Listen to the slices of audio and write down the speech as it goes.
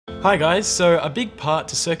Hi guys, so a big part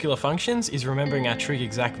to circular functions is remembering our trig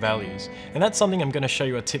exact values, and that's something I'm going to show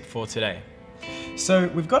you a tip for today. So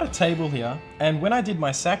we've got a table here, and when I did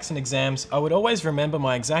my Saxon exams, I would always remember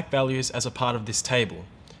my exact values as a part of this table,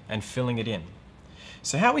 and filling it in.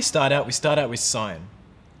 So how we start out with sine.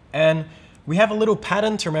 And we have a little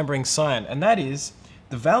pattern to remembering sine, and that is,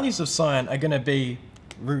 the values of sine are going to be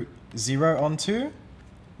root 0 on 2,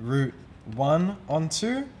 root 1 on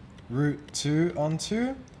 2, root 2 on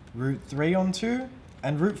 2, root 3 on 2,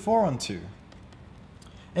 and root 4 on 2.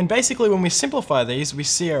 And basically when we simplify these, we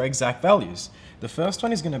see our exact values. The first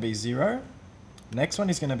one is going to be 0, the next one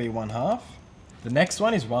is going to be 1/2, the next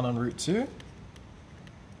one is 1 on root 2,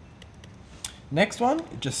 next one,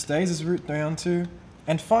 it just stays as root 3 on 2,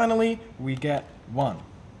 and finally we get 1.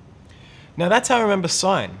 Now that's how I remember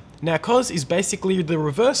sine. Now cos is basically the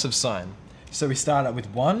reverse of sine. So we start out with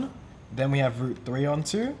 1, then we have root 3 on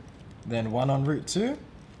 2, then 1 on root 2,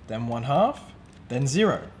 then 1/2, then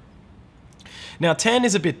 0. Now tan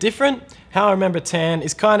is a bit different. How I remember tan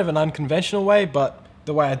is kind of an unconventional way, but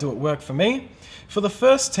the way I do it worked for me. For the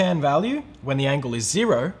first tan value, when the angle is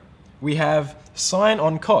 0, we have sine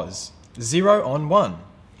on cos, 0 on 1.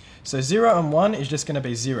 So 0 on 1 is just going to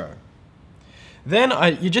be 0. Then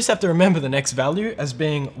you just have to remember the next value as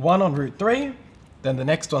being 1 on root 3, then the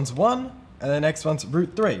next one's 1, and the next one's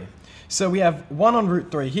root 3. So we have 1 on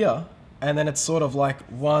root 3 here, and then it's sort of like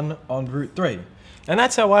 1 on root 3. And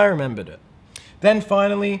that's how I remembered it. Then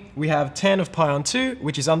finally, we have tan of pi on 2,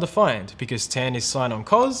 which is undefined, because tan is sine on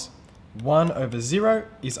cos, 1 over 0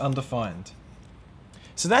 is undefined.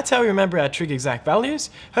 So that's how we remember our trig exact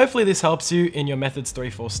values. Hopefully this helps you in your Methods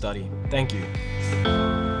 3-4 study. Thank you.